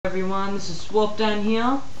Everyone, this is Swap down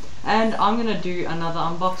here, and I'm gonna do another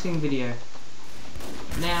unboxing video.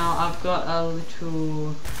 Now I've got a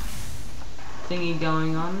little thingy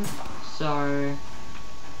going on, so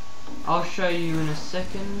I'll show you in a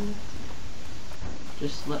second.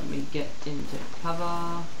 Just let me get into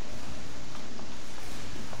cover.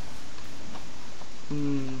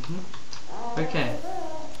 Okay,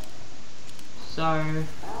 so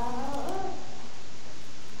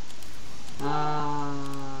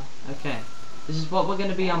okay, this is what we're going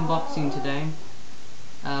to be unboxing today.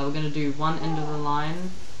 We're going to do one end of the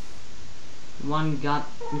line, one gun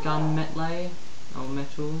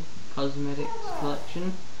metal cosmetics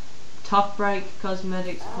collection, toughbreak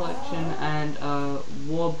cosmetics collection, and a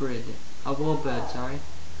warbrid, sorry.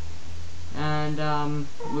 And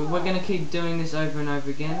we're going to keep doing this over and over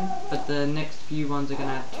again, but the next few ones are going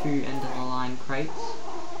to have 2 end of the line crates.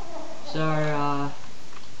 So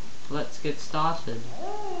let's get started.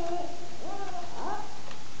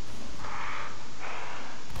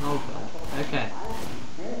 Oh god. Okay.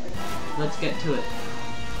 Let's get to it.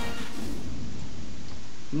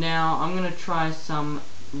 Now I'm gonna try some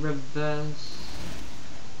reverse.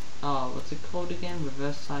 Oh, what's it called again?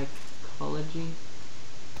 Reverse psychology.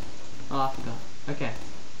 Oh, I forgot. Okay.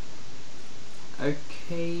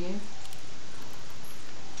 Okay.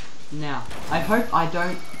 Now, I hope I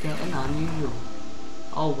don't get an unusual.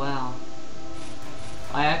 Oh wow.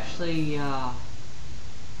 I actually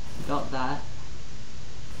got that.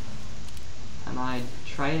 And I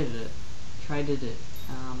traded it. Okay,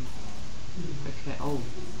 oh.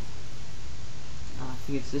 I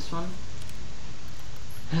think it's this one.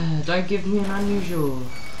 Don't give me an unusual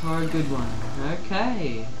or a good one.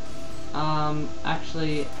 Okay.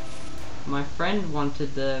 Actually, my friend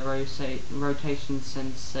wanted the rotation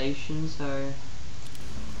sensation, so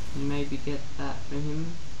maybe get that for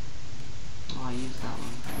him. Oh, I used that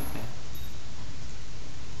one.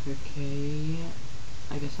 Okay. Okay.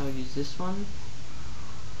 I guess I'll use this one.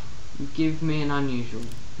 Give me an unusual.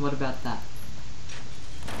 What about that?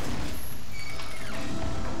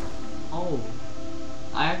 Oh,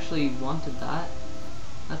 I actually wanted that.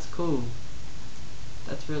 That's cool.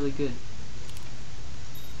 That's really good.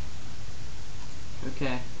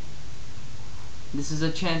 Okay. This is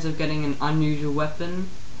a chance of getting an unusual weapon.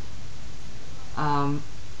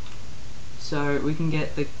 So we can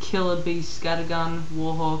get the Killer Beast Scattergun,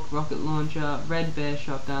 Warhawk Rocket Launcher, Red Bear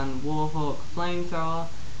Shotgun, Warhawk Flamethrower,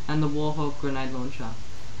 and the Warhawk Grenade Launcher.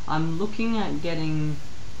 I'm looking at getting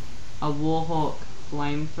a Warhawk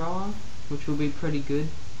Flamethrower, which will be pretty good,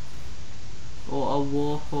 or a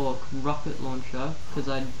Warhawk Rocket Launcher, because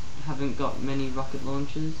I haven't got many rocket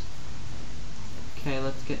launchers. Okay,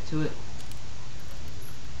 let's get to it.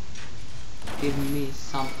 Give me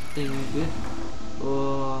something good.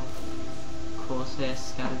 Or Corsair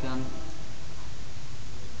Scattergun.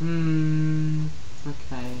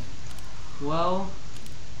 Okay. Well,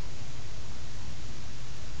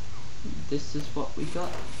 this is what we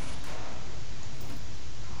got.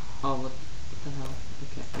 Oh, what the hell?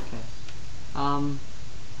 Okay.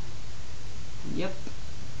 Yep.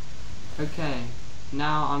 Okay.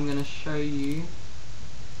 Now I'm gonna show you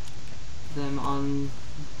them on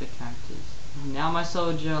the characters. Now my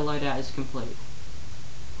soldier loadout is complete.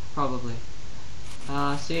 Probably.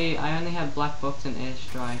 See, I only have Black Box and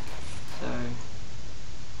Airstrike, so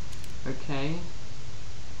okay.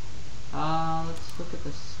 Let's look at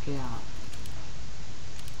the scout.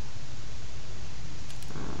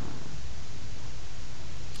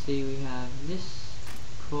 See, we have this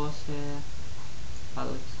Corsair. That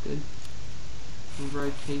looks good.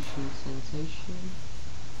 Rotation sensation.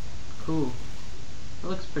 Cool. That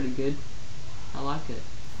looks pretty good. I like it.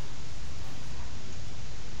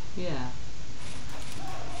 Yeah.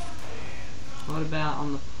 What about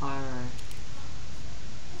on the pyro?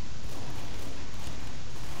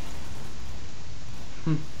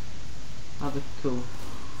 That looks cool.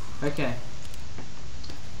 Okay.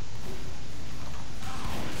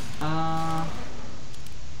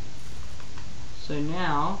 So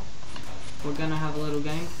now we're gonna have a little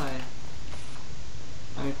gameplay.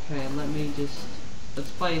 Okay,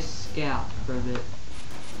 let's play a scout for a bit.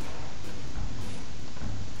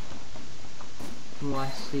 Oh, I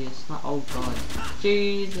see it's not. Oh god.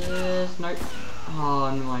 Jesus, nope.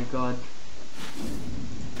 Oh my god.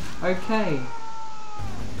 Okay.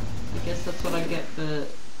 I guess that's what I get for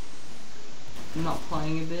not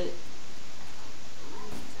playing a bit.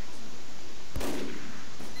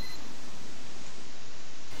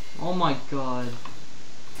 Oh my god.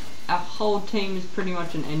 Our whole team is pretty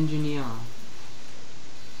much an engineer.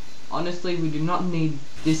 Honestly, we do not need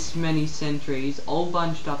this many sentries all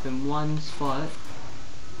bunched up in one spot.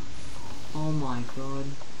 my god.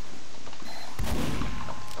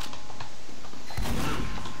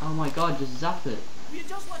 Oh my god, just zap it. You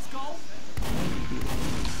just let's go.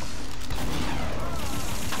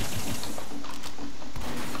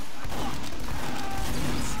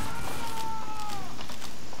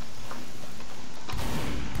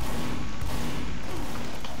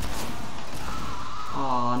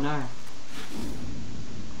 Oh no.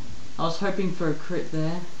 I was hoping for a crit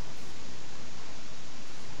there.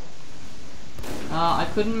 I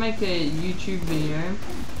couldn't make a YouTube video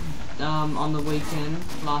on the weekend,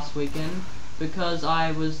 last weekend, because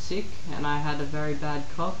I was sick and I had a very bad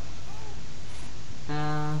cough.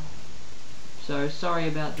 So sorry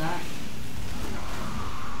about that.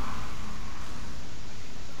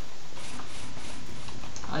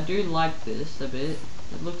 I do like this a bit.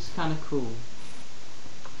 It looks kind of cool.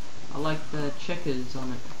 I like the checkers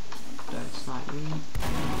on it. Don't snipe me.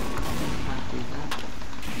 Can't do that.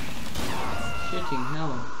 Shitting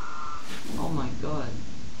hell. Oh my god.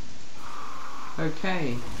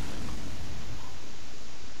 Okay.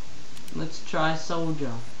 Let's try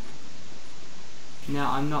soldier.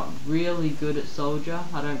 Now I'm not really good at soldier.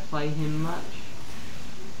 I don't play him much.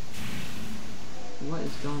 What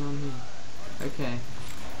is going on here? Okay.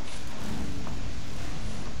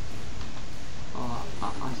 Oh,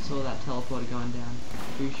 I saw that teleporter going down.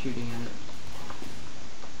 Who's shooting at it?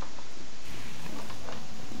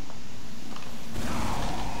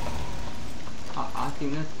 I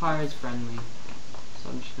think that pyro's friendly, so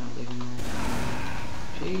I'm just gonna leave him there.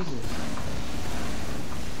 Jesus.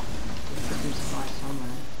 There's some spy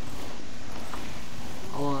somewhere.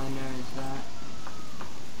 All I know is that.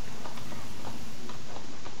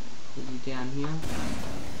 Is he down here?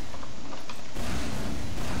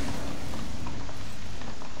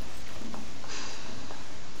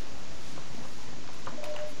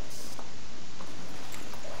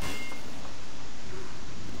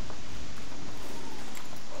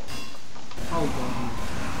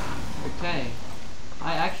 Okay,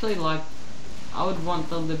 I actually like, I would want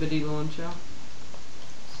the Liberty launcher,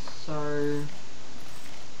 so,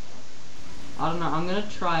 I don't know, I'm gonna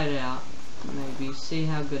try it out, maybe, see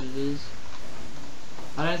how good it is.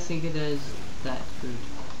 I don't think it is that good.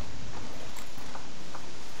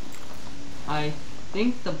 I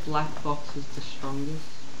think the black box is the strongest,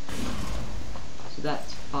 so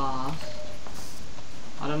that's fast.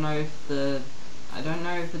 I don't know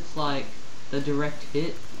if it's like the direct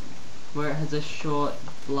hit, where it has a short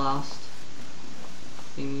blast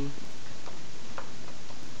thingy.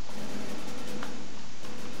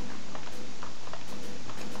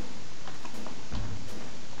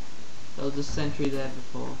 There was a sentry there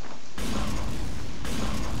before.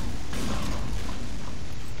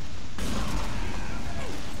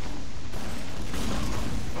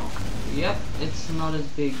 Yep, it's not as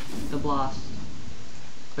big, the blast.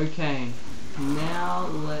 Okay, now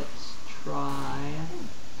let's try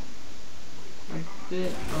a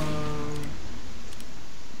bit of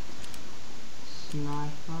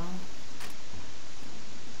sniper.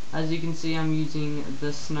 As you can see, I'm using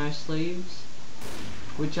the snow sleeves,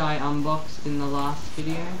 which I unboxed in the last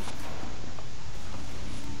video.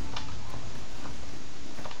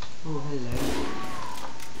 Oh, hello.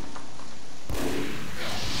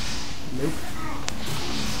 Nope.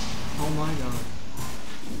 Oh my god.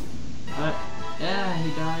 But, yeah, he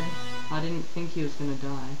died. I didn't think he was gonna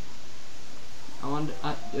die. I wonder,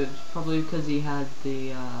 it was probably because he had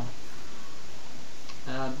the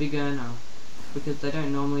big earner, because they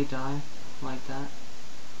don't normally die like that.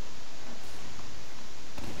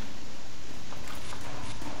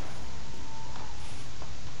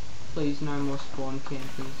 Please no more spawn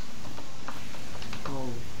campers. Oh,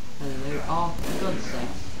 hello. Oh, for God's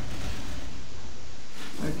sakes.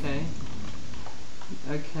 Okay.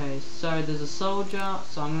 Okay, so there's a soldier,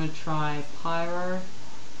 so I'm gonna try pyro.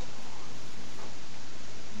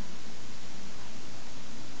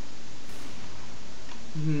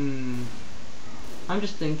 I'm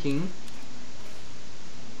just thinking.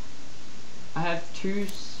 I have two.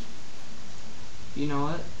 You know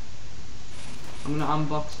what? I'm gonna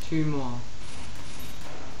unbox two more.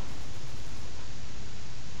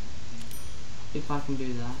 If I can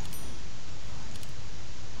do that.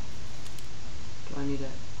 Do I need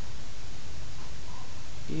it?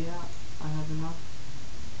 Yeah, I have enough.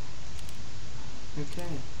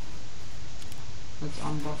 Okay. Let's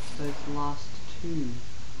unbox those last two.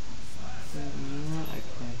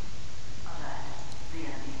 Okay.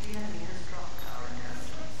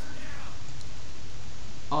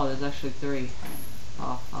 Oh, there's actually three.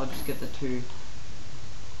 Oh, I'll just get the two.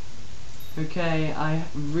 Okay, I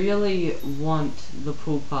really want the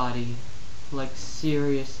pool party. Like,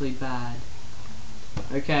 seriously bad.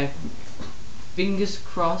 Okay, fingers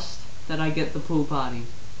crossed that I get the pool party,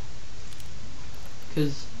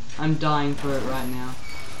 because I'm dying for it right now.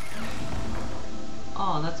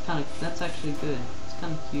 Oh, that's actually good. It's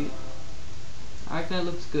kind of cute. I reckon it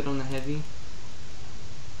looks good on the heavy.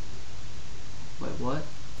 Wait, what?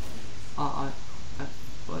 Oh,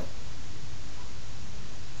 what?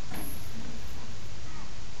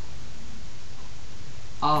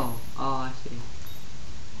 Oh, I see.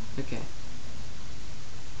 Okay.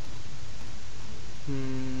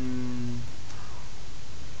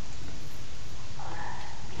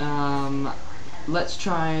 Let's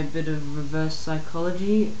try a bit of reverse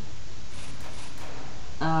psychology.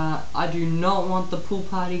 I do not want the pool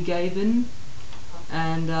party Gaben,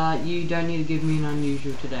 and you don't need to give me an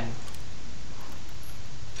unusual today.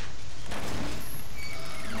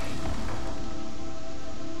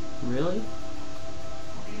 Really?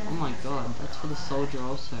 Oh my god, that's for the soldier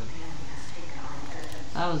also.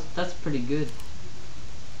 That's pretty good.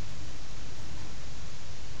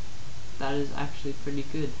 That is actually pretty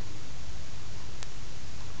good.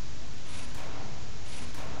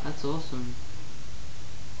 That's awesome.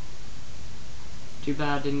 Too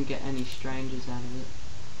bad I didn't get any strangers out of it.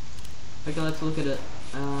 Okay, let's look at it.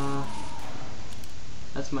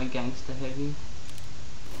 That's my gangster heavy.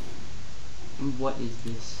 What is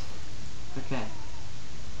this? Okay.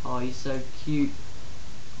 Oh, he's so cute.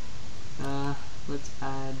 Let's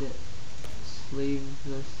add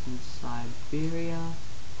sleeveless in Siberia.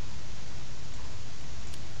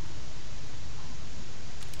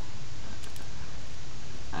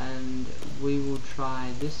 And we will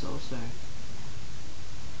try this also.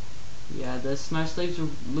 Yeah, the snow sleeves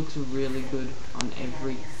looks really good on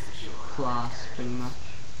every class pretty much.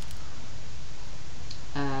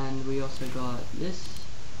 And we also got this.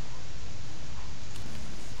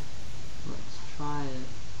 Let's try it.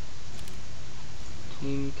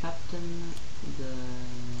 Team captain, the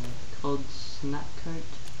cold snap coat,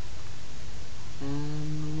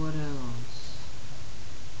 and what else?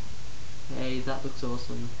 Hey, that looks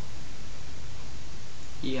awesome.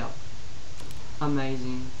 Yep.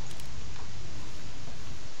 Amazing.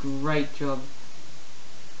 Great job.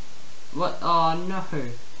 What? Oh no.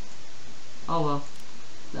 Oh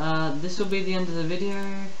well. This will be the end of the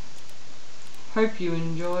video. Hope you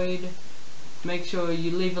enjoyed. Make sure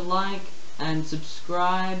you leave a like and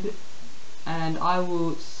subscribe, and I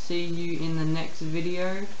will see you in the next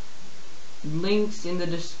video. Links in the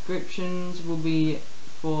descriptions will be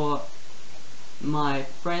for my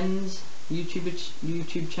friends'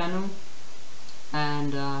 YouTube channel,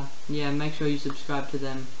 and yeah, make sure you subscribe to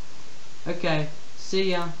them. Okay, see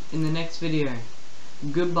ya in the next video.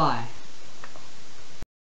 Goodbye.